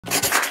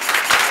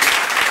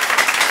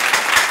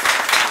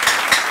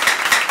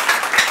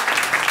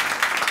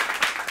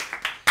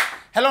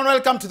Hello and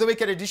welcome to the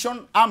Wicked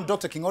Edition. I'm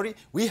Dr. Kingori.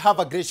 We have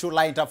a great show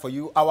lined up for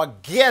you. Our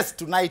guest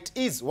tonight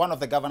is one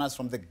of the governors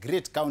from the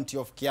great county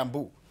of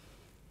Kiambu.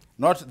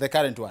 Not the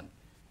current one.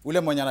 Ule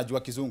mwenye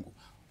anajua kizungu.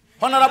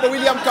 Honorable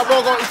William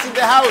Kabogo is in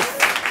the house.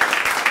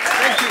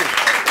 Thank you.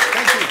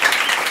 Thank you.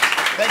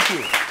 Thank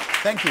you.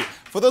 Thank you.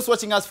 For those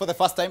watching us for the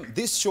first time,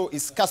 this show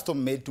is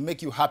custom made to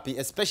make you happy,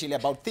 especially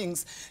about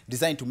things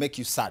designed to make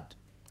you sad.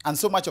 And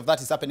so much of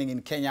that is happening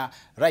in Kenya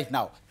right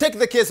now. Take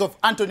the case of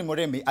Anthony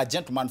Moremi, a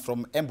gentleman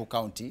from Kiambu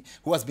County,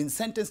 who has been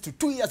sentenced to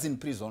 2 years in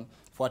prison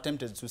for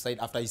attempted suicide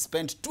after he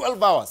spent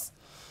 12 hours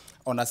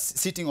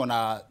sitting on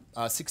a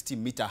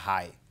 60-meter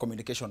high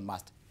communication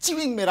mast,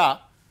 chewing mirror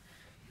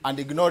and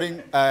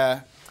ignoring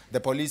the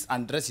police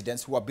and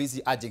residents who are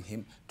busy urging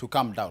him to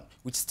calm down,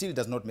 which still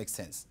does not make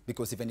sense,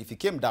 because even if he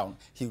came down,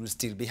 he will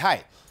still be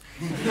high.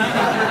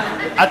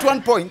 At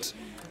one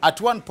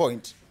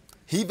point,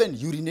 he even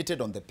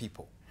urinated on the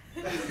people.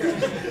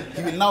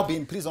 He will now be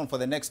in prison for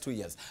the next 2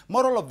 years.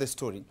 Moral of the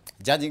story,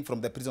 judging from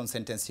the prison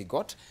sentence he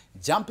got,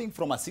 jumping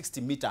from a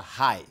 60-meter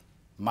high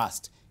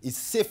mast is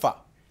safer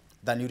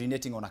than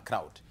urinating on a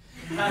crowd.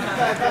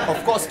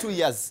 Of course, 2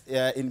 years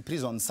in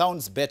prison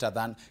sounds better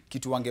than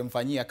kitu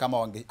wangemfanyia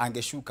kama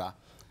angeshuka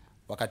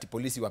wakati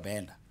polisi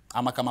wameenda,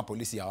 ama kama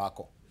polisi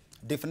hawako.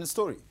 Different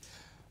story.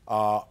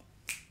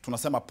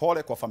 Tunasema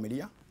pole kwa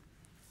familia.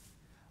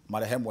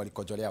 Marehemu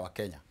walikojolea wa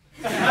Kenya.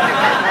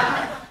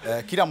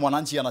 Kila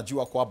mwananchi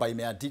anajua kwamba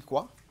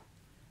imeandikwa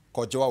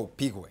kojoa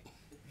upigwe.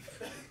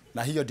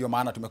 Na hiyo ndio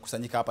maana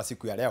tumekusanyika hapa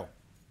siku ya leo.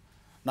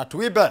 Na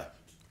tuibe.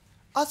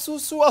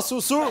 Asusu,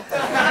 asusu.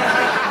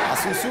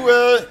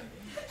 Asusue.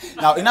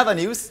 Now, in other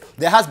news,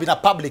 there has been a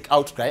public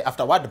outcry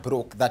after word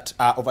broke that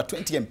over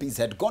 20 MPs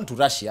had gone to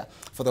Russia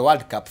for the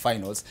World Cup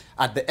finals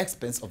at the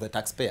expense of the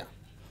taxpayer.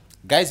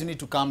 Guys, you need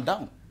to calm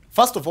down.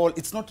 First of all,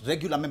 it's not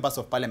regular members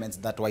of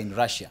parliament that were in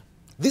Russia.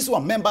 These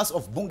were members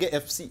of Bunge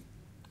FC.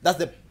 That's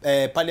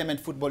the parliament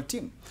football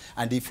team.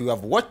 And if you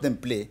have watched them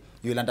play,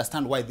 you will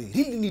understand why they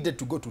really needed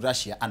to go to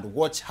Russia and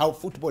watch how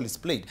football is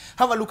played.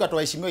 Have a look at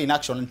Waishimio in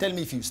action and tell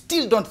me if you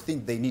still don't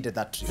think they needed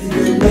that trip.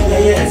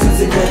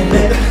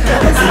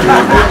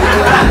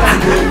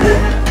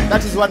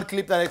 That is one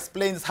clip that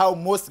explains how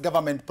most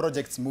government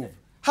projects move.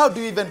 How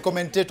do you even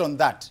commentate on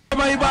that?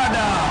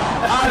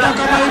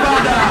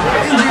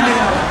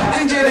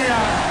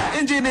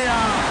 Engineer.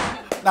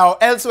 Now,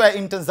 elsewhere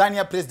in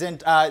Tanzania,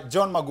 President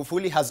John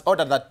Magufuli has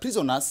ordered that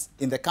prisoners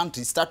in the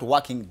country start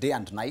working day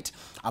and night,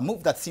 a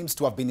move that seems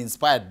to have been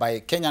inspired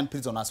by Kenyan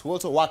prisoners who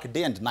also work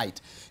day and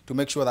night to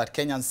make sure that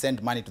Kenyans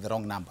send money to the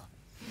wrong number.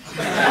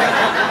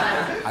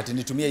 Ati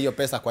nitumie hiyo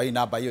pesa kwa hii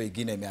namba, hiyo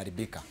ingine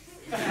imeharibika.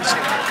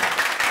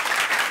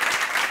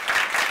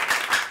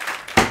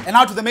 And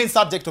now to the main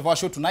subject of our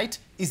show tonight,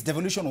 is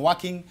devolution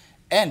working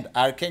and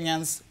are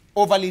Kenyans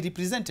overly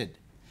represented?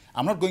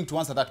 I'm not going to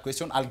answer that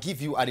question. I'll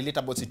give you a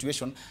relatable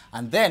situation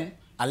and then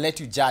I'll let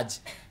you judge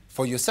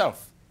for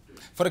yourself.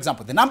 For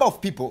example, the number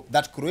of people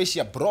that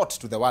Croatia brought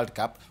to the World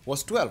Cup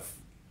was 12.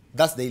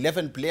 That's the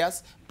 11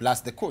 players plus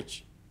the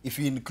coach. If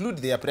you include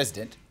their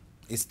president,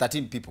 it's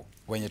 13 people.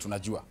 Wenye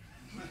tunajua.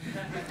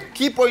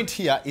 Key point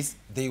here is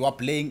they were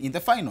playing in the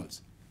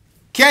finals.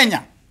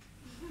 Kenya.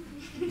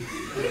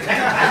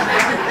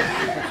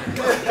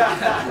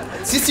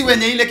 Sisi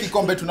wenye ile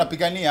kikombe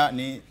tunapigania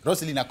ni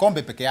Rosalie na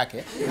kombe peke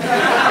yake.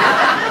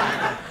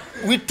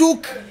 We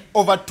took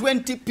over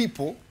 20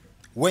 people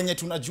wenye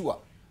tunajua,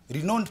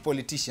 renowned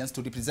politicians,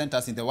 to represent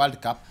us in the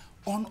World Cup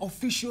on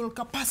official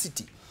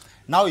capacity.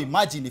 Now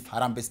imagine if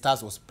Harambee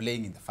Stars was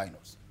playing in the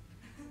finals.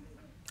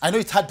 I know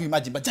it's hard to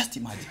imagine, but just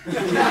imagine.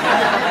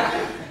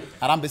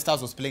 Harambee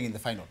Stars was playing in the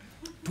final.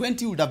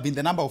 20 would have been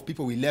the number of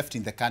people we left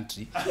in the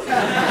country.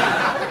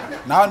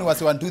 Now ni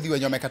wase wanduthi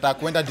wenye wamekataa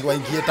kwenda ndio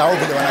waingie tao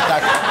vile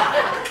wanataka.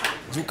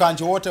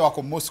 Jukanjo wote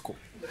wako Moscow.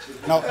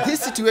 Now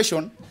this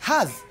situation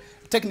has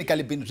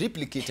technically been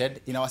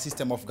replicated in our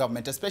system of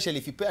government, especially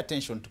if you pay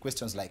attention to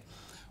questions like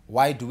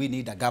why do we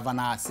need a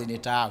governor,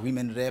 senator,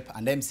 women rep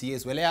and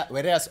MCAs,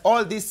 whereas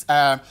all these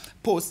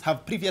posts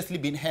have previously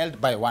been held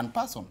by one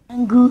person.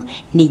 Angu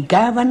ni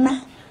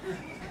governor,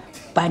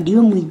 pande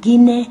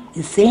mwingine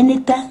ni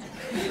senator,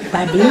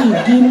 pande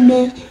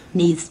mwingine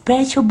ni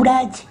special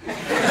branch,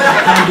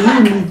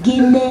 pande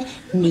mwingine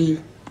ni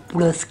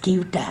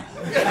prosecutor.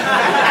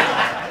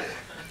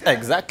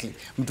 Exactly.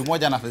 Mtu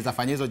mmoja anaweza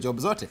fanya hizo job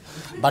zote.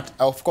 But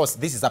of course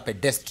this is a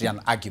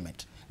pedestrian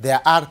argument. There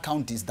are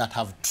counties that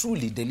have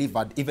truly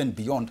delivered even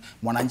beyond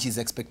mwananchi's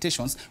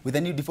expectations with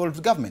the new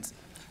devolved governments.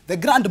 The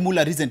Grand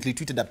Mullah recently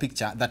tweeted a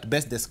picture that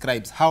best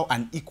describes how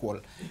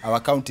unequal our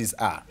counties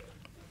are.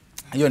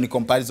 Hiyo ni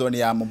comparison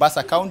ya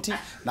Mombasa County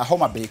na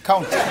Homa Bay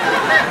County.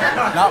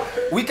 Now,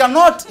 we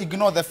cannot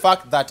ignore the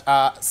fact that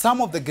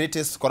some of the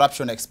greatest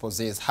corruption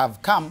exposés have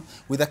come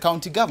with the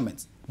county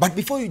governments. But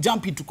before you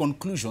jump into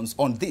conclusions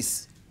on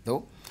this,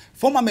 though,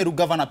 former Meru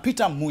Governor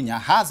Peter Munya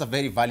has a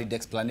very valid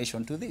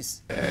explanation to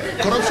this.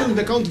 Corruption in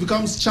the county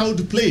becomes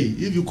child play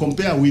if you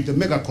compare with the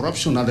mega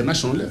corruption at the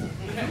national level.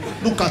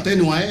 Look at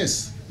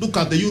NYS. Look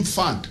at the youth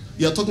fund.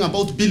 You are talking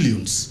about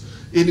billions.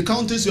 In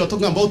counties, you are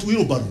talking about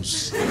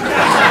wheelbarrows.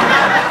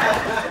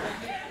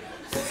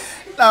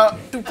 Now,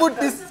 to put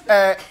this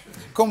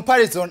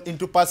comparison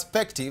into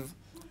perspective,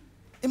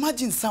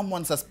 imagine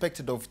someone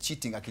suspected of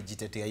cheating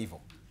akijitetea hivyo.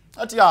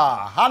 Ati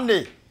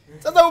honey,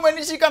 sasa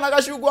umenishika na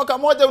kashugwa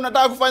kamoja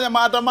unataka kufanya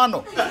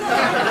maandamano.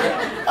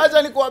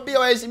 Acha nikuambia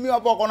waheshimiwa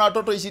hapo kuna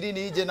watoto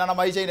 20 nje na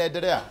maisha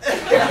inaendelea.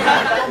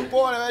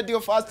 Pole wewe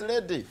ndio first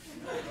lady.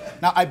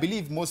 Now, I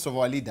believe most of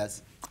our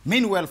leaders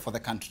mean well for the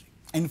country.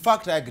 In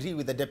fact, I agree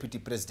with the Deputy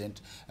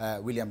President,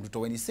 William Ruto,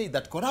 when he said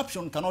that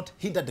corruption cannot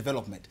hinder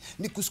development.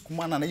 Ni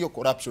kusukumana na hiyo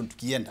corruption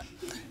tukienda.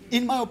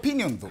 In my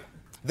opinion, though,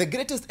 the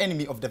greatest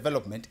enemy of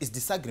development is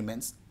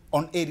disagreements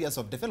on areas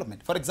of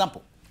development. For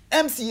example,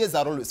 MCAs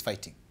are always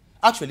fighting.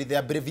 Actually, the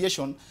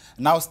abbreviation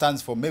now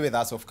stands for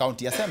Mayweathers of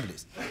County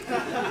Assemblies.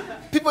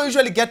 People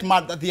usually get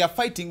mad that they are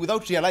fighting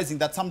without realizing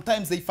that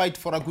sometimes they fight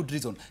for a good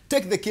reason.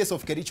 Take the case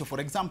of Kericho, for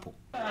example.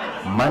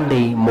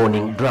 Monday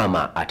morning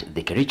drama at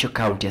the Kericho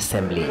County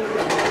Assembly.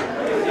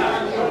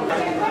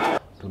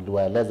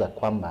 Tuliwaeleza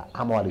kwamba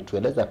ama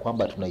walitueleza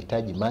kwamba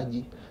tunahitaji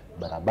maji,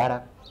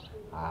 barabara,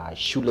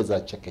 shule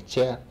za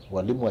chekechea,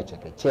 walimu wa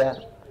chekechea.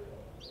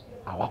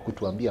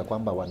 Hawakutuambia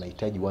kwamba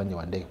wanahitaji uwanja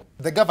wa ndege.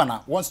 The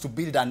governor wants to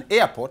build an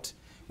airport,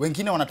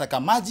 wengine wanataka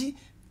maji,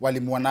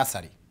 walimu wa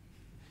nasari.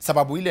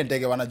 Sababu ile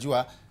ndege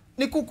wanajua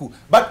ni kuku,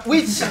 but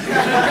which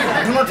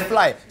do not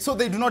fly, so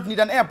they do not need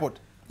an airport.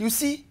 You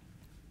see,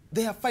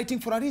 they are fighting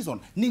for a reason.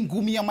 Ni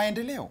ngumi ya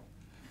maendeleo.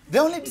 The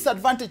only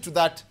disadvantage to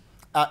that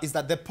is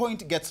that the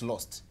point gets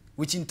lost,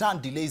 which in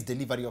turn delays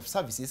delivery of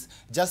services,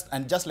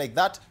 just like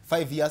that,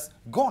 5 years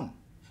gone.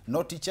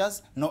 No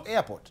teachers, no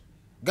airport.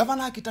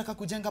 Governor akitaka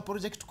kujenga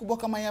project kubwa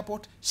kama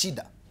airport,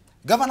 shida.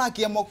 Governor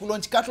akiamua ku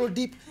launch cattle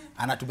dip,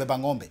 anatubeba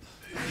ng'ombe.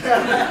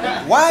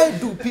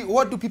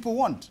 What do people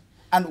want?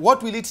 And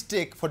what will it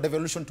take for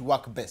devolution to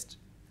work best?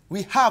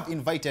 We have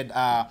invited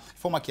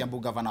former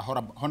Kiambu Governor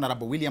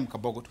Honorable William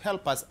Kabogo to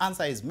help us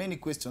answer as many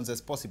questions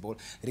as possible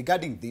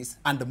regarding this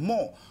and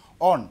more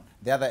on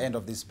the other end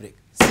of this break.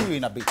 See you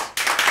in a bit.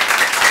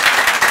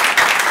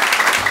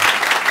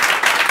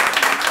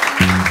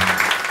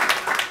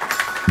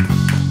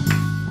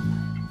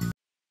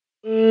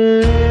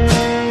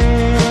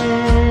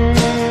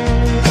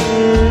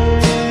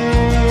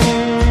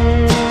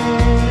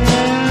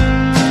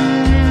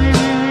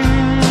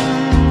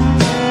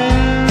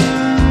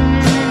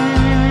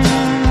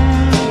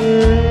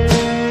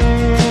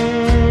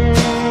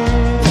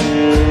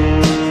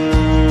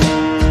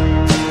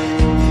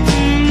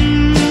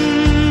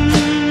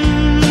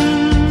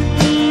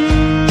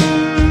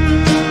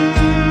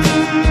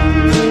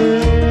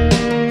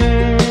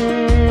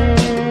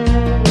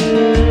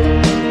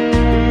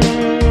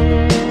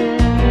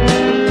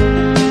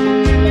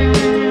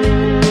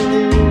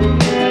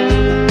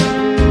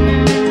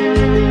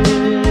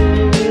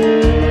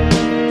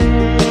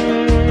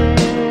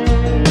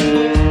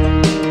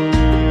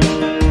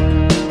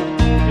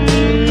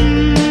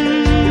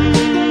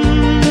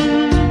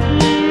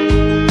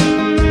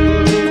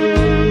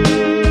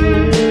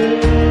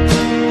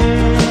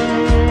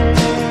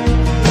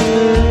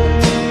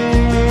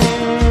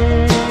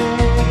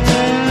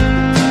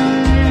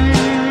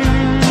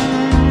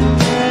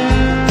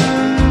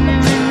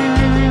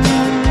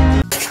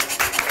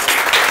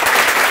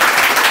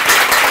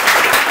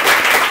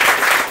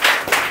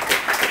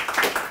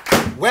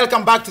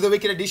 Welcome back to the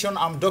Weekend Edition.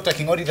 I'm Dr.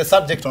 Kingori. The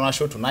subject on our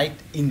show tonight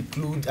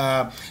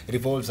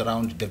revolves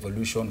around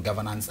devolution,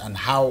 governance, and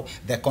how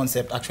the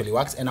concept actually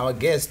works. And our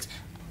guest,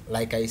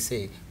 like I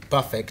say,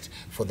 perfect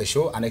for the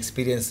show, an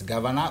experienced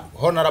governor,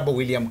 Honorable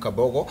William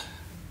Kabogo.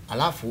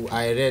 Alafu,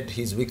 I read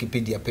his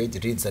Wikipedia page,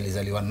 reads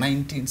alizaliwa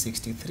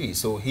 1963.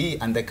 So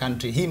him and the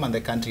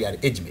country are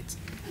age mates.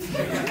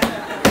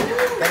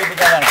 Karibu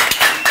Governor.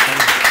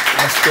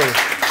 Let's go.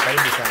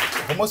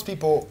 For most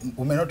people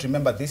who may not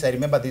remember this, I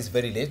remember this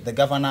very late. The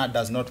governor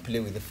does not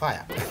play with the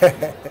fire.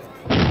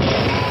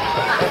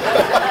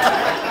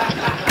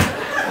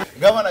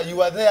 Governor,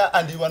 you are there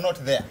and you are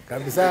not there.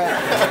 Kabisa.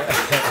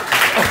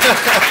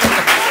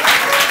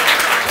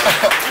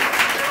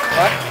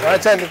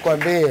 Wacha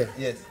nikwambie.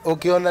 Yes.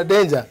 Ukiona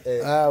danger,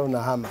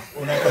 unahama.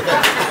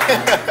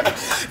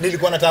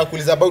 Nilikuwa nataka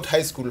kuuliza about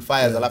high school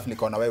fires, alafu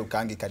nikaona wewe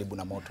ukaangi karibu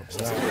na moto.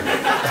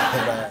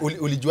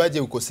 Ulijuaje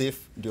uko safe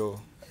ndio?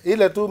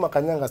 Ile tu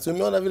makanyanga, si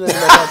umeona vile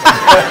nimetoka.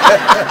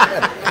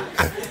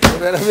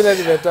 Umeona vile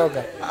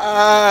nimetoka.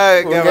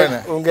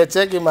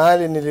 Ungecheki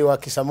mahali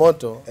niliwakisha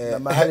moto na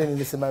mahali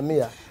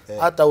nilisimamia,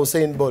 hata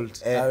Usain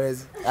Bolt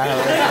hawezi.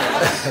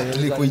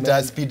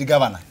 Tulikuita speed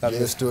governor.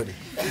 Your story.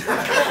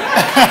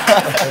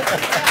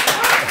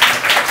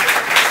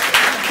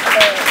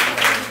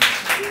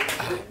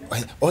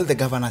 All the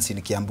governors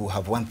in Kiambu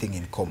have one thing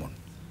in common.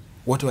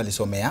 Wote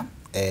walisomea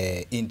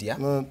India,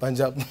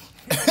 Punjab.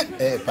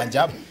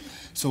 Punjab.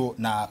 So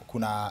na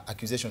kuna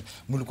accusations,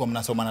 mlikuwa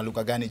mnasoma na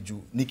lugha gani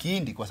juu? Ni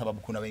Kihindi kwa sababu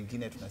kuna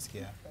wengine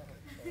tunasikia.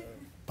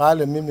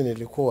 Pale mimi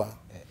nilikuwa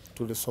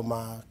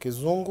tulisoma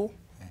Kizungu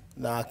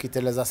na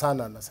kiteleza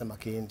sana nasema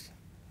Kihindi.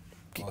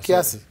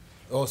 Kiasi.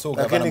 So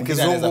lakini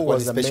Kizungu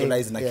was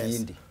specialized na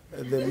Kihindi.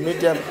 the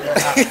medium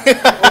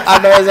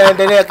anaweza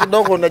endelea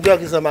kidogo. Unajua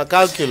akisema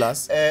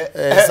calculus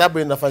hesabu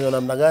inafanywa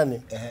namna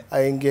gani,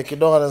 aingie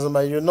kidogo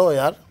anasema you know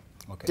yaar,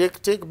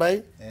 take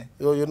by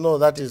you know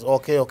that is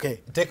okay.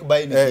 Take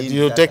by ni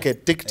you take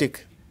it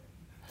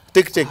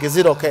tick is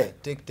it okay?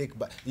 Take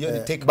by.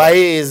 You take by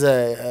is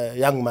a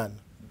young man.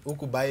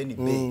 Huku by ni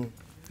bay.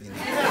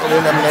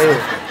 Namna hiyo.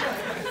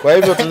 Kwa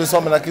hivyo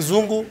tulisoma na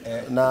Kizungu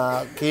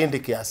na Kihindi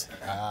kiasi.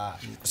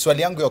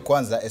 Swali yangu ya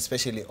kwanza,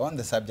 especially on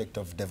the subject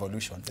of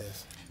devolution,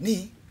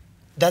 ni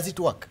does it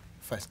work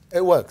first?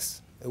 It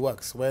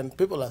works when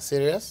people are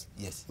serious.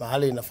 Yes.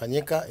 Mahali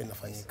inafanyika.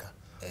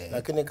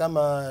 Lakini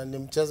kama ni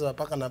mchezo wa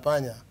paka na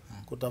panya,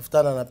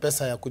 kutafutana na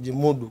pesa ya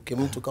kujimudu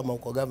kimtu kama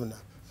uko governor,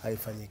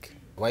 haifanyiki.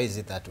 Why is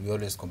it that we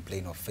always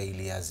complain of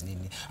failures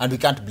nini, and we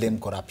can't blame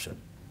corruption?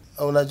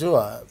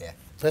 Unajua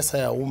pesa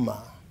ya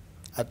umma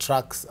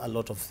attracts a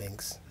lot of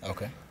things.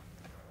 Okay.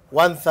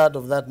 1/3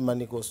 of that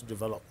money goes to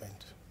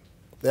development.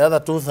 The other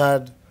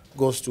 2/3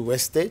 goes to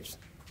wastage,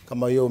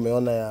 kama hiyo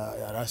umeona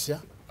ya Russia.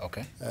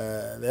 Okay.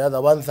 The other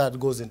 1/3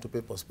 goes into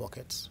people's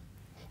pockets.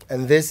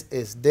 And this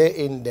is day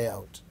in, day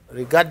out,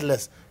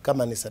 regardless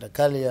kama ni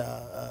serikali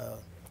ya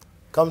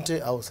county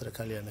au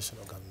serikali ya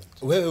national government.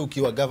 Wewe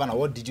ukiwa governor,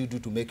 what did you do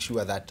to make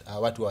sure that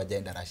watu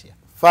hawajaenda Russia?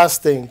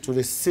 First thing,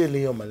 tulisili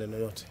hiyo maneno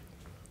yote.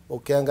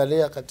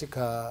 Ukiangalia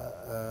katika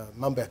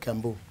mambo ya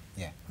Kiambu,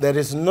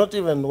 there is not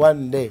even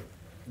one day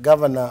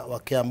governor wa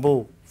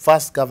Kiambu,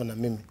 first governor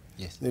mimi,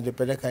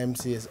 nilipeleka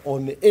MCS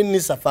on any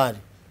safari,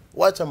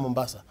 wacha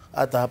Mombasa,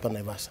 hata hapa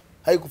Naivasha.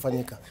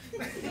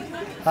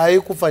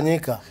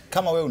 Haikufanyika.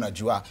 Kama wewe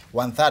unajua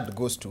 1/3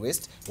 goes to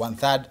waste,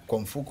 1/3 kwa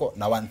mfuko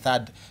na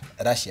 1/3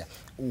 Russia.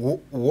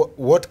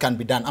 What can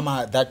be done?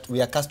 Ama that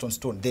we are cast on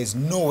stone. There's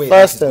no way.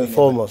 First and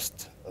foremost,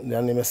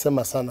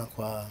 nimesema sana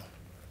kwa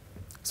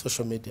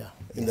social media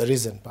in the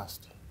recent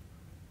past.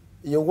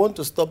 You want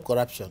to stop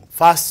corruption,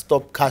 first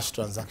stop cash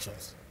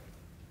transactions.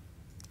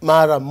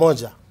 Mara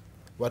moja.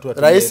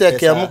 Rais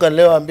akiamuka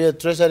leo ambie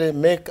treasury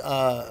make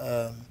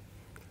a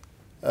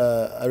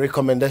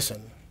recommendation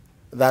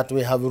that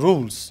we have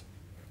rules.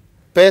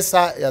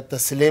 Pesa ya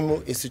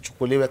taslimu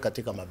isichukuliwe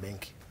katika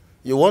mabenki.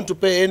 You want to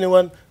pay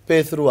anyone,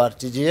 pay through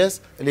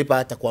RTGS, lipa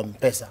hata kwa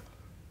M-Pesa.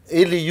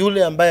 Ili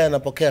yule ambaye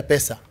anapokea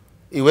pesa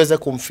iweze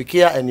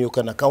kumfikia and you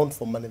can account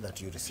for money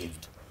that you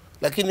received.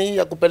 Lakini hii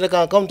ya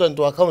kupeleka accountant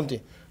to account,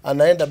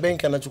 anaenda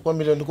benki anachukua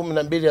milioni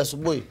 12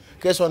 asubuhi,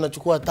 kesho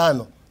anachukua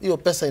 5, hiyo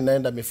pesa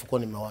inaenda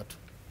mifukoni mwa watu.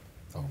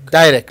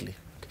 Directly.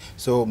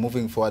 So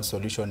moving forward,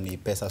 solution ni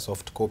pesa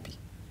soft copy.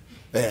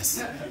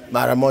 Yes.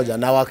 Mara moja,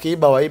 na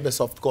wakiiba waibe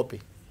soft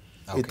copy.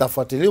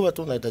 Itafuatiliwa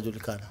tu na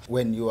itajulikana.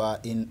 When you are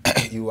in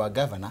you are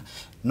governor,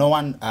 no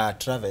one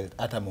traveled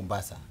hata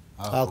Mombasa.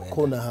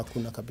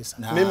 Hakuna kabisa.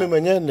 Mimi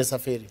mwenyewe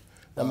nisafiri.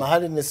 Na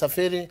mahali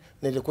nisafiri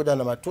nilikuja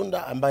na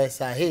matunda ambaye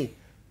saa hii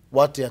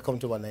watu ya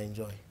county wana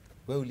enjoy.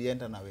 Wewe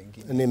ulienda na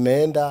wengine?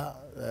 Nimeenda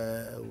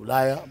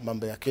Ulaya,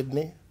 mambo ya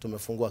kidney,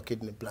 tumefungua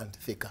kidney plant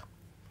Thika.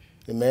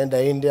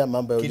 Nimeenda India,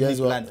 mambo ya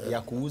ujenzi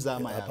ya kuuza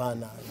ama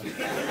hapana.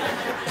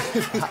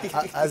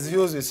 As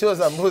usual, sio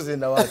za mbuzi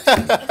na watu.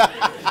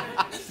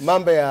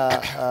 Mambo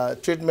ya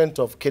treatment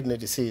of kidney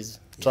disease,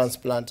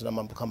 transplant na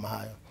mambo kama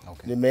hayo.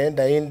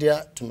 Nimeenda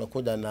India,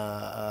 tumekuja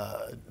na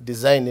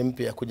design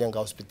mpya ya kujenga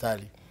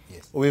hospitali.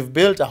 We've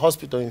built a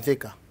hospital in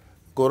Thika,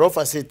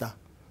 ghorofa 6,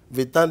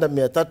 vitanda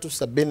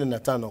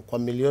 375 kwa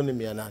milioni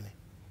 800.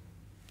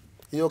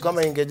 Hiyo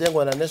kama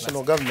ingejengwa na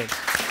national government.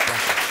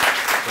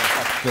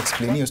 To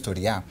explain your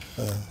story,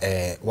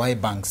 why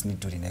banks need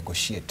to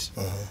renegotiate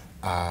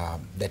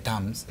the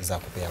terms za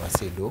kupea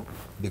wasedo,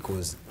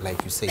 because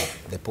like you say,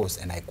 the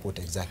post, and I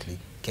quote exactly,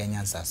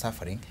 Kenyans are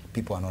suffering,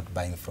 people are not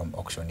buying from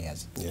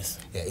auctioneers. Yes.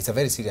 Yeah, it's a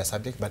very serious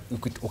subject, but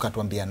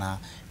ukatuambia na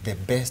the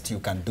best you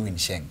can do in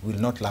Sheng.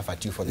 We'll not laugh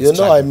at you for this. You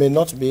know, I may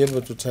not be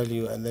able to tell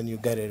you and then you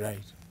get it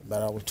right, but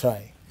I will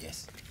try.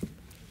 Yes.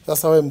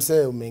 Sasa wewe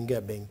msee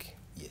umeingia benki.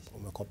 Yes.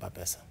 Umekopa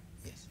pesa.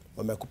 Yes.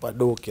 Wamekupa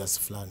doo kiasi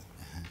fulani.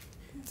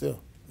 Sio?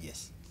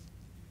 Yes.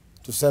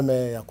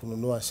 Tuseme ya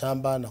kununua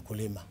shamba na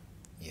kulima.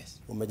 Yes.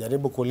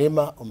 Umejaribu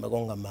kulima,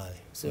 umegonga mawe.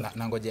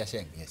 Na ngojea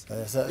Sheng, yes.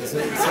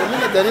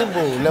 Mimi jaribu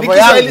level yangu.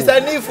 Kiswahili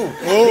sanifu.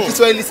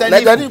 Kiswahili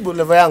sanifu. Najaribu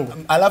level yangu.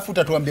 Alafu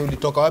utatuambia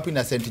ulitoka wapi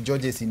na St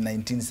George's in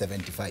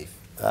 1975.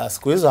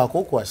 Siku hizo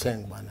hakukuwa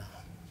Sheng bwana.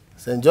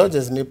 St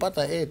George's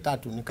nilipata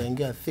A3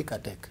 nikaingia Thika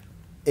Tech.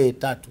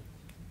 A3.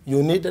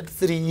 You needed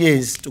 3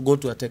 years to go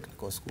to a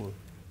technical school.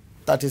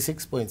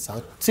 36 points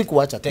out.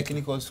 Sikuacha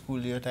technical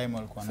school hiyo time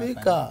walikuwa nafanya.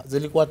 Thika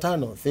zilikuwa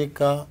 5.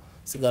 Thika,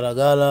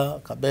 Sigaragala,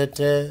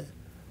 Kabete,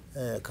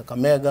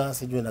 Kakamega,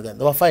 sijui na gani.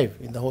 There were 5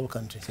 in the whole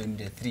country. So in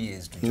the 3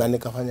 years to na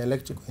nikafanya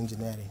electrical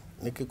engineering.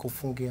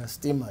 Nikikufungia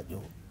stima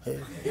jo.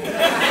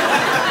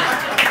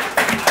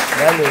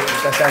 Yaani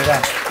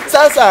utashangaa.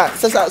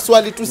 Sasa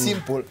swali too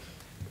simple.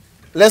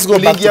 Let's go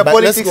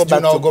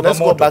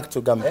back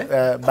to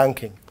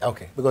banking.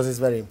 Okay. Because it's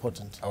very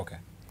important. Okay.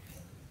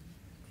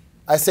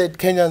 I said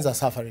Kenyans are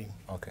suffering.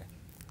 Okay.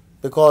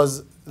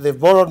 Because they've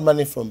borrowed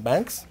money from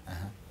banks.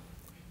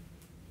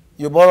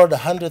 You borrowed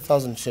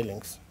 100,000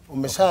 shillings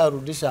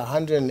umesharudisha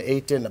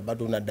 180 na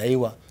bado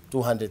unadaiwa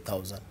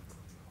 200,000.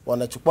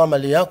 Wanachukua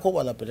mali yako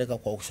wanapeleka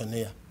kwa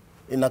auctioneer.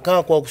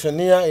 Inakaa kwa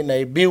auctioneer,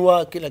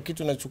 inaibiwa, kila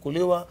kitu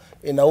inachukuliwa,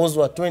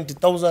 inauzwa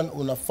 20,000,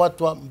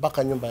 unafuatwa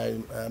mpaka nyumba ya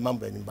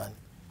mambo ya nyumbani.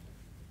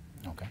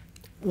 Okay.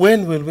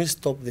 When will we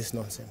stop this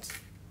nonsense?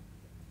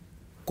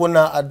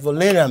 Kuna ad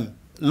valorem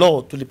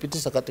law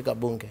tulipitisha katika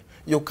bunge.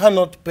 You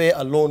cannot pay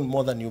a loan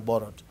more than you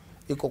borrowed.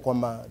 Iko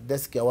kwa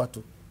desk ya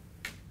watu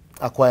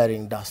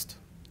acquiring dust.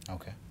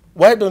 Okay.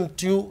 Why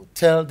don't you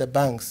tell the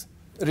banks,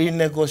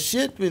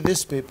 renegotiate with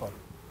these people,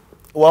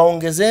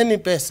 waongezeni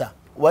pesa,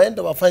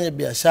 waende wafanye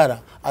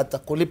biashara,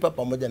 atakulipa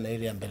pamoja na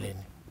ile ya mbeleni.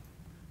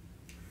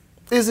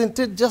 Isn't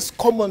it just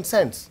common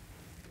sense?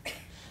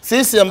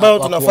 Sisi ambao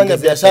tunafanya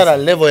biashara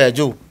level ya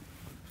juu,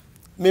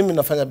 mimi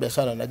nafanya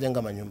biashara,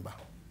 najenga manyumba.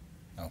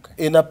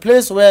 Okay. In a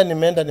place where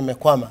nimeenda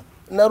nimekwama,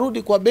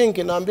 narudi kwa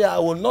benki naambia, I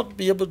will not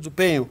be able to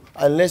pay you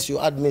unless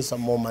you add me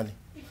some more money.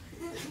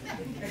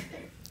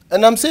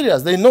 And I'm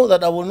serious. They know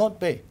that I will not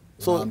pay.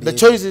 So the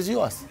choice is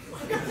yours.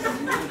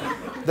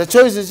 The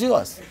choice is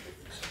yours.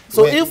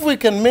 So if we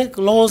can make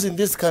laws in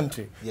this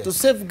country to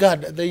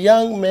safeguard the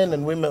young men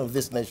and women of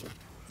this nation,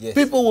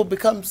 people will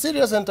become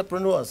serious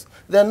entrepreneurs.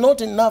 There are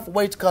not enough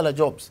white-collar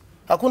jobs.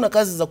 Hakuna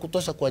kazi za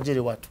kutosha kuajiri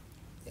watu.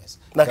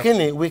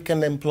 Lakini we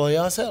can employ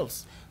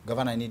ourselves.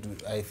 Governor,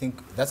 I think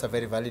that's a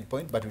very valid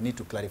point, but we need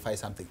to clarify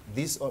something.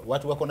 This,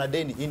 watu wako na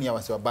deni ini ya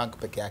wasiwa bank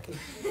peke yake.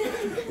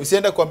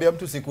 Usiende kuambia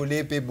mtu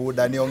sikulipi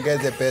buda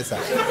niongeze pesa.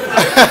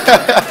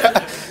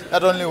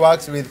 That only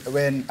works with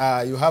when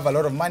you have a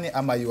lot of money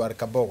ama you are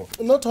Kabogo.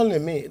 Not only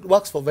me, it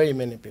works for very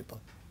many people.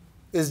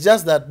 It's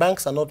just that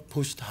banks are not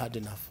pushed hard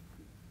enough.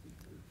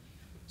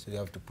 So you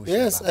have to push.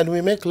 Yes, and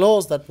we make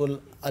laws that will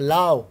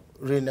allow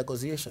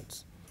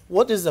renegotiations.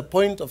 What is the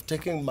point of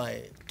taking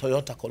my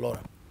Toyota Corolla,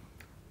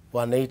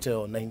 180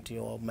 or 90,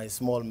 or my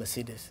small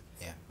Mercedes,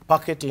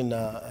 park it in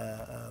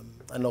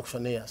an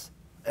auctioneer's,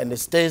 and it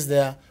stays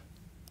there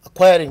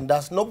acquiring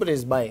dust, nobody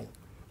is buying?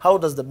 How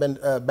does the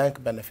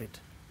bank benefit?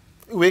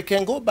 We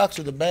can go back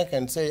to the bank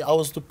and say, I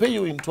was to pay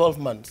you in 12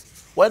 months.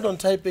 Why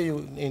don't I pay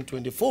you in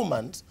 24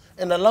 months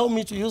and allow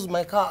me to use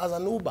my car as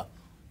an Uber?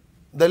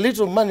 The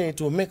little money it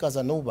will make as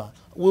an Uber,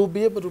 we'll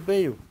be able to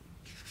pay you.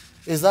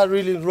 Is that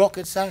really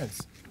rocket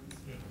science?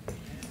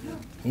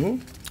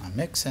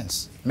 Makes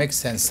sense. Makes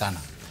sense,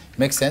 Sana.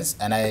 Makes sense,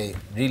 and I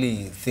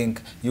really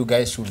think you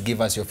guys should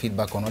give us your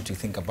feedback on what you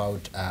think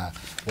about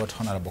what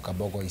Honorable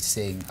Kabogo is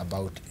saying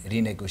about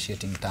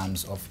renegotiating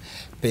terms of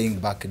paying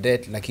back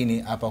debt.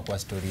 Lakini hapa kwa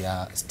story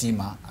ya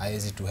stima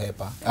haezi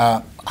tuhepa.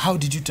 How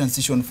did you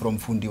transition from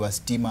fundi wa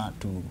stima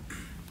to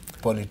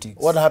politics?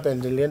 What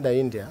happened, nilienda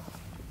India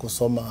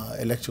kusoma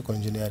electrical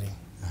engineering.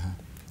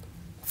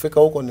 Kufika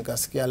huko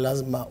nikasikia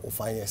lazima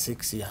ufanye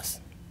 6 years.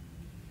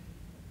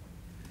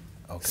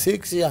 Okay.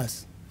 6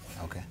 years.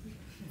 Okay.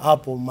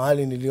 Hapo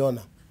mahali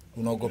niliona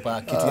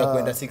unaogopa kitu ya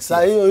kwenda 6 years.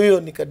 Sasa hiyo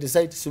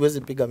nikadecide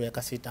siwezi piga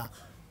miaka 6.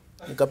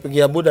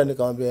 Nikapigia buda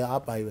nikamwambia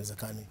hapa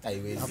haiwezekani.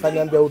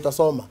 Akaniambia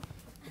utasoma.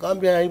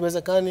 Nikamwambia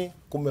haiwezekani,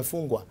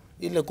 kumefungwa.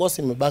 Ile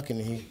kosi imebaki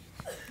ni hii.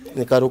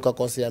 Nikaruka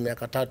kosi ya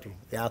miaka 3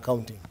 ya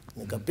accounting.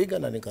 Nikapiga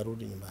na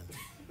nikarudi nyumbani.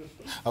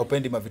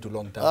 Haupendi mavitu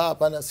long term?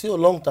 Hapana, sio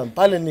long term.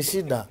 Pale ni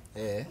shida.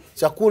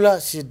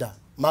 Chakula shida,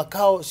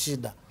 makao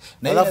shida.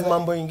 Alafu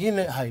mambo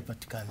mengine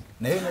haipatikani.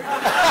 Na hiyo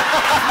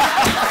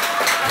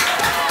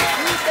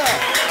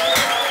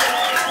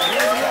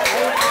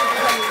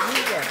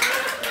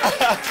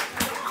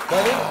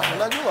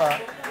unajua?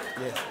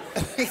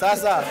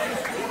 Sasa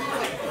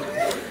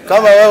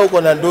kama wewe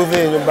uko na nduvi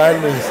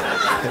nyumbani,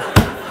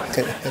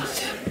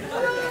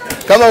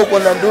 kama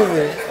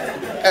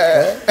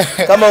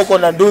uko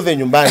na nduvi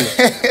nyumbani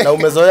na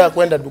umezoea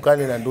kwenda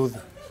dukani na nduvi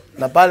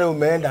na pale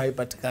umeenda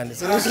haipatikani,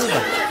 si ni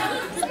shida?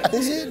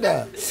 Ni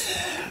shida.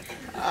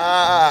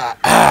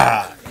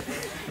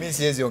 Mimi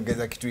siwezi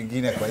ongeza kitu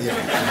kingine kwa hiyo.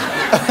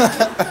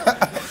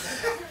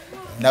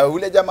 Na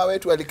ule jamaa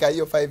wetu alikaa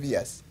hiyo 5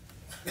 years.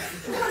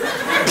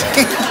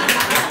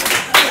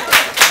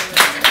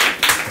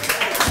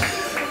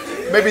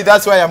 Maybe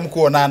that's why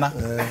hamkuonana.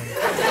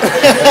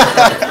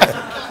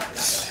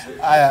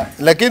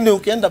 Lakini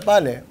ukienda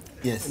pale,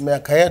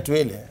 miaka yetu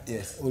ile,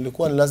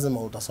 ulikuwa ni lazima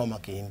utasoma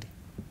Kihindi.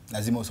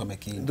 Lazima usome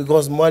Kihindi.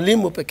 Because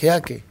mwalimu peke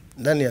yake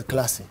ndani ya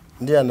klasi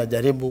ndiye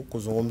anajaribu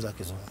kuzungumza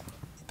Kizungu.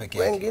 Peke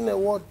yake. Wengine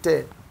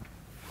wote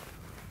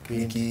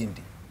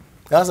Kihindi.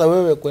 Sasa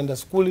wewe kwenda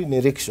skuli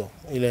ni rickshaw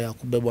ile ya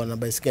kubebwa na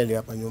baisikeli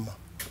hapa nyuma.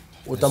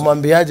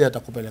 Utamwambiaje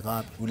atakupeleka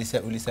wapi?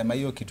 Ulisema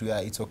hiyo kitu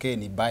ya it's okay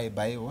ni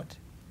buy what?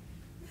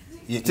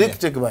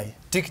 Tick buy.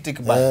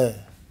 Tick buy.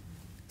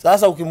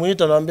 Sasa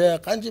ukimuita naambia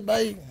kanji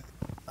buy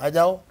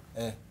ajao.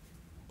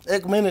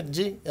 1 minute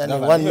ji, yani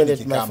 1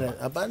 minute my friend.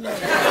 Hapana.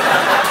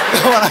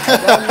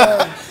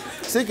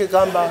 Siki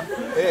kamba.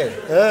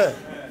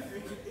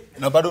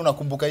 Na bado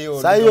unakumbuka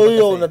hiyo? Sasa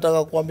hiyo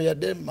unataka kuambia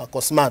dem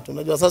ako smart.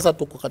 Unajua sasa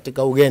tuko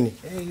katika ugeni.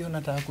 Hiyo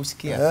nataka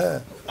kusikia.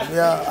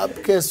 Ya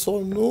apke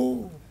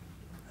sonu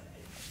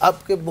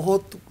आपके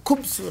बहुत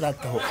खूबसूरत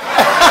हो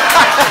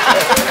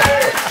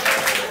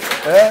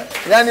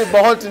Yani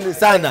bahati ni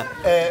sana.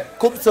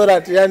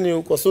 Kupsorat yani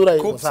uko sura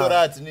iko sawa.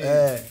 Kupsorat ni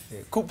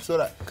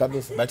kupsorat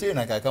kabisa. But hiyo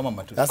inakaa kama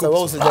matu. Sasa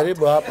wewe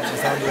usijaribu hapa kwa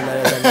sababu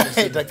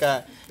unaweza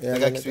itaka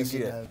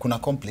kuna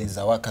complaints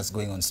za workers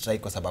going on strike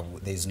kwa sababu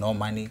there is no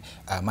money,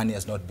 money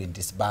has not been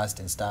disbursed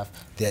and stuff.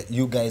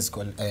 You guys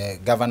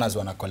governors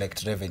wanna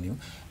collect revenue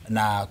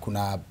na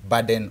kuna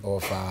burden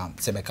of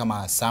seme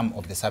kama some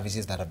of the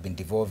services that have been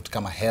devolved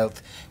kama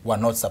health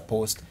were not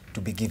supposed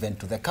to be given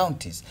to the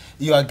counties.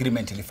 Hiyo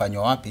agreement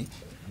ilifanywa wapi?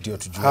 Ndio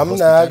tujue.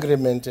 Hamna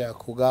agreement ya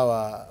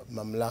kugawa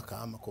mamlaka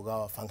ama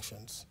kugawa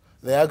functions.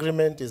 The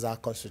agreement is our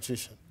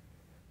constitution.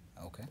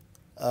 Okay.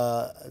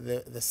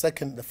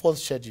 The fourth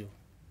schedule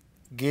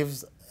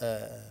gives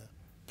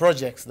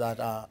projects that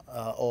are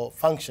or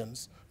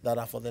functions that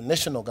are for the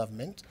national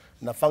government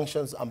and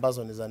functions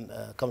ambazo ni za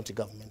county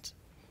government.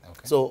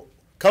 Okay. So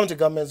county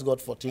governments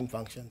got 14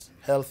 functions,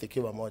 health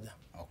ikiwa moja.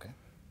 Okay.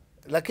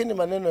 Lakini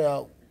maneno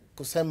ya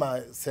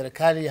kusema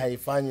serikali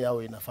haifanyi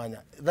au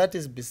inafanya, that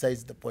is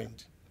besides the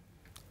point.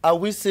 Are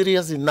we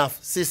serious enough?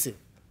 Sisi,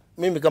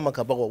 mimi kama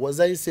Kabogo, was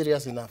I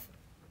serious enough?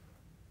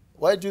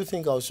 Why do you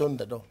think I was shown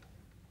the door?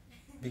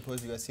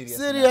 Because you are serious.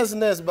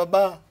 Seriousness,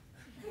 baba.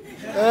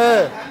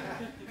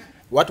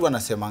 Watu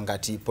wanasema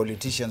ngati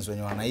politicians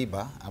wenye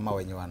wanaiba ama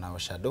wenye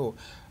wanaoshado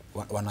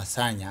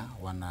wanasanya,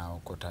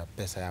 wanaokota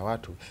pesa ya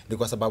watu ni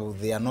kwa sababu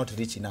they are not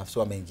rich enough, so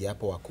wameingia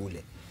hapo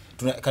wakule.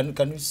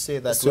 Can you say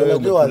that so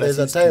there's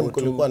a time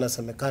kulikuwa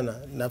nasemekana,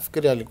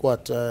 nafikiri alikuwa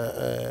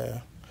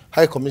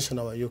High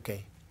Commissioner wa UK.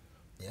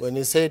 Yes. When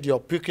he said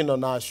you're picking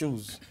on our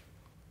shoes.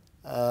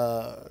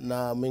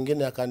 Na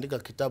mwingine akaandika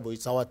kitabu,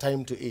 it's our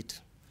time to eat.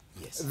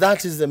 Yes.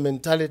 That is the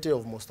mentality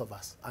of most of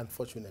us,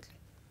 unfortunately.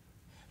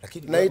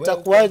 Lakini na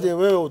itakuwaje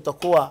wewe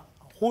utakuwa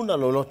huna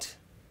lolote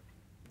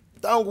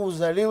tangu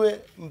uzaliwe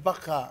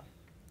mpaka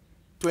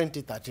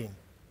 2013?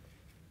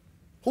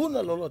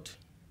 Huna lolote.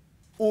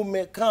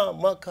 Umekaa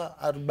mwaka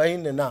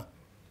 40 na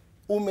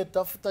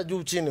umetafuta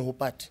juu chini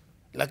hupati.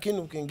 Lakini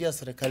ukiingia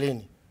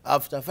serikalini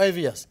after 5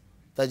 years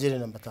tajiri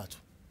namba 3.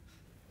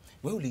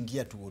 Wewe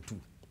uliingia 202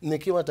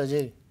 nikiwa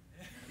tajiri.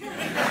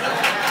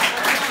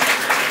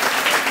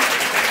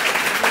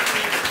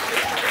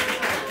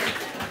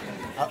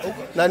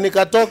 Na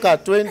nikatoka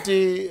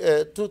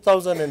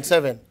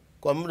 2007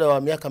 kwa muda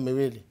wa miaka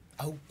 2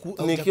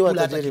 nikiwa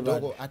tajiri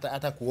bado.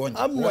 Hata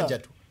kuonja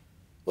tu.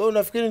 Wewe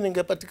unafikiri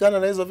ningepatikana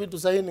na hizo vitu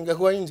sahihi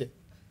ningekuwa nje?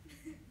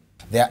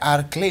 There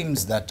are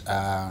claims that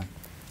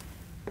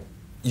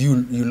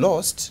you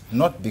lost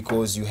not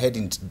because you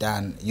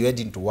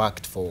hadn't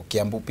worked for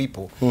Kiambu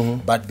people,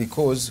 but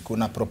because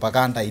kuna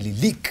propaganda ili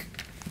leak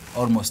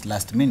almost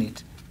last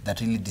minute that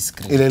really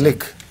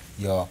discredited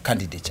your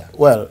candidature.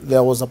 Well,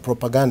 there was a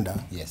propaganda.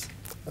 Yes.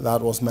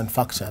 That was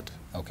manufactured.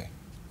 Okay.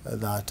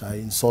 That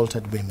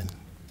insulted women.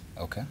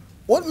 Okay.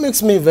 What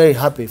makes me very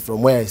happy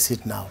from where I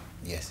sit now?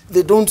 Yes.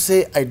 They don't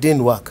say I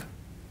didn't work.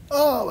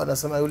 Oh,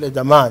 wanasema yule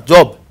jamaa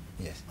job.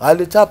 Yes.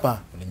 Alichapa.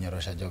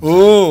 Ulinyorosha job.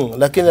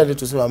 Lakini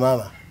alitusiwa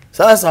mama.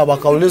 Sasa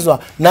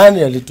wakaulizwa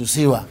nani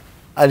alitusiwa?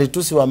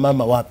 Alitusiwa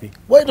mama wapi?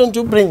 Why don't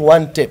you bring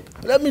one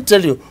tape? Let me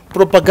tell you,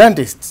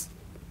 propagandists.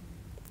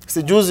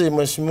 Sijuzi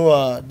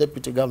mheshimiwa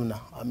deputy governor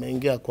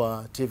ameingia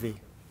kwa TV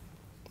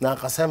na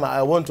akasema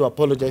I want to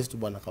apologize to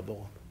Bwana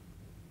Kabogo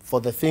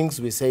for the things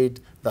we said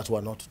that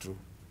were not true.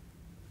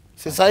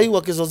 Sasa hii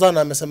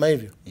wakizozana amesema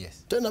hivyo.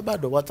 Yes. Tena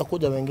bado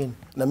watakuja wengine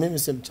na mimi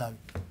si mchawi.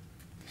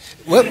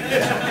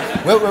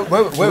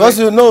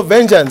 Because you know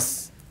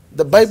vengeance,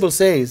 the Bible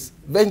says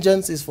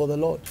vengeance is for the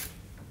Lord,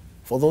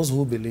 for those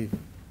who believe,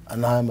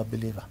 and I am a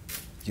believer.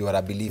 You are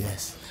a believer.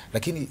 Yes.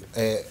 Lakini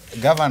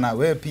governor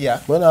wewe pia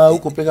mbona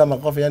hukupiga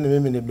makofi? Yani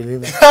mimi ni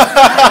believer.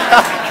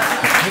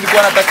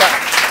 Nilikuwa nataka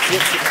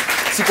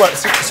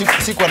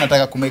sikuwa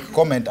nataka ku make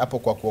comment hapo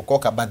kwa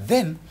kuokoka, but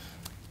then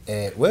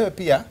wewe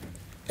pia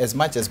as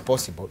much as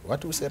possible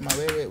watu usema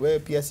wewe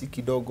pia si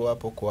kidogo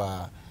hapo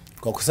kwa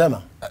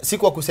kusema, si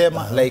kwa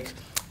kusema like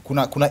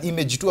kuna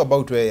image tu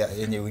about wewe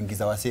yenye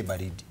uingiza wasee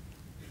baridi.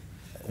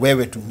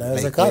 Wewe tu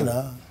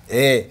inawezekana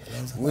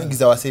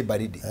uingiza wasee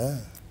baridi.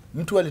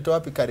 Mtu alitoa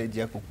wapi courage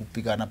ya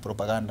kukupiga na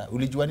propaganda?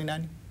 Ulijua ni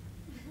nani?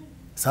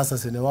 Sasa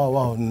sine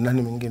wao ni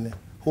nani mwingine?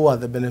 Who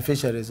are the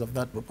beneficiaries of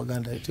that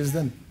propaganda? It is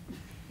them.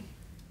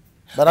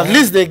 But at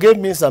least they gave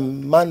me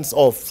some months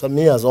off,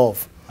 some years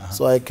off,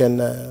 so I can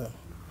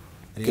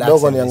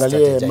kidogo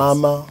niangalie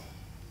mama,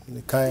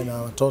 nikae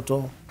na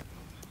watoto,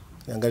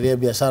 niangalie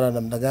biashara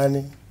namna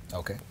gani.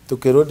 Okay.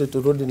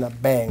 Turudi na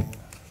bang.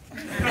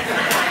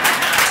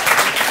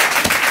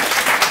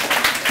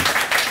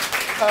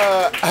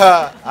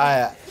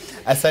 Haya,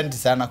 asante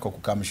sana kwa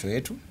kukamsho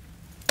yetu.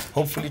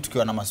 Hopefully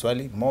tukiwa na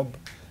maswali mob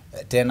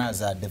tena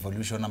za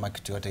devolution ama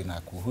kitu yote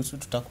inakuhusu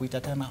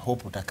tutakuita tena.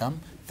 Hope utakam.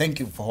 Thank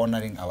you for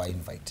honoring our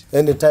invite.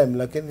 Anytime,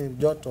 lakini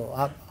joto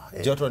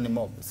hapa. Joto ni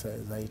mob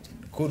zaidi.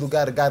 Kudu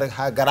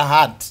gara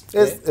hard.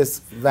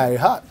 It's very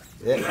hard.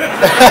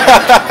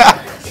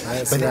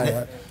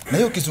 Na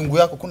hiyo kizungu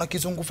yako, kuna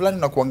kizungu fulani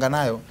unakuanga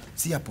nayo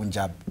si ya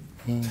Punjab.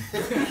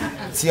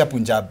 Si ya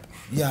Punjab.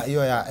 Yeah,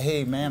 hiyo ya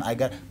hey man I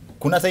got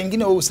Kuna saa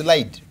nyingine wewe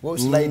slide,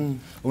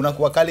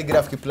 unakuwa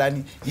calligraph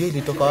kiplani. Hiyo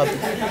ilitoka wapi?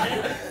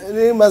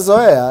 Ni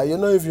mazoea, you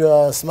know, if you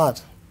are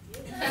smart.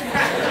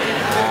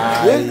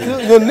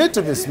 You need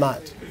to be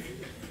smart.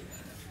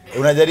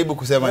 Unajaribu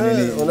kusema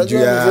nini?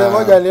 Unajua mzee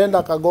mmoja alienda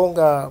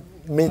akagonga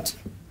miti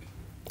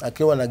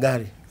akiwa na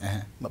gari.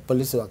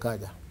 Polisi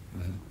wakaja.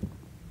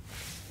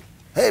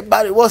 Hey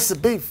buddy, what's the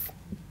beef?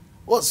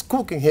 What's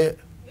cooking here?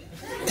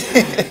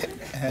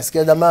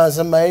 Nasikia jamaa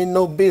anasema ain't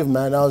no beef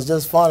man, I was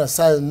just found a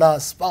size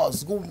not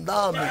spouse going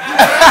down. You know?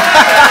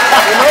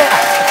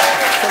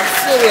 Some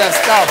serious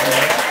stuff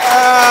man.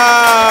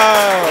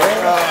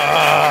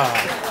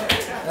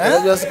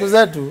 Unajua siku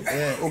zetu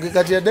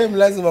ukikatia dem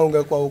lazima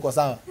ungekuwa uko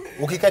sawa.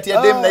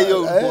 Ukikatia dem na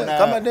hiyo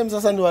kama dem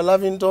sasa ni wa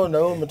Lavington na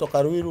wewe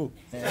umetoka Ruiru.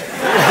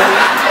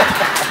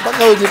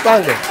 Mpaka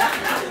ujipange.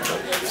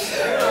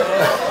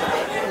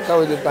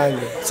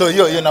 Ujipange. So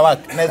hiyo ina work.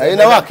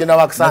 Ina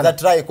work sana. Na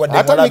try kwa dem.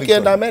 Hata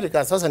nikienda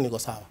America sasa niko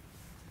sawa.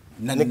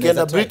 Na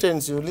nikienda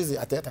Britain siulizi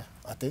ate.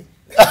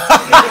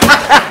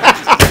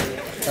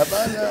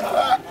 Hapana.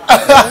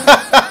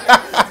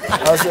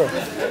 Asio.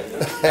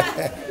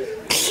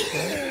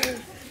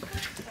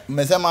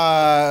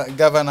 Mmesema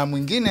governor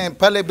mwingine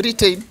pale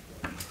Britain.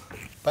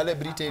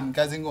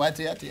 Kazi ngumu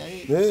ati.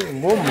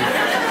 Ngumu.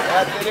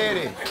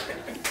 Aterere.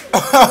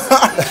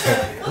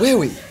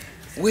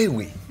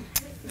 Wewe.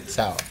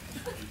 Sawa.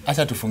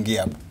 Acha tufungie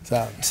hapo.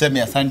 Sawa.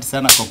 Tuseme asante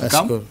sana kwa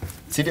kukamu.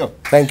 Sidio?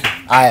 Thank you.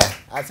 Haya.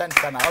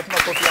 Asante sana. Hapo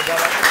makofi ya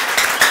governor.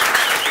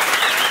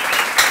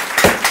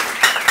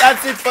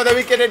 That's it for the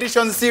weekend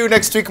edition. See you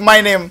next week.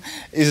 My name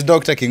is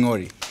Dr.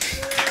 Kingori.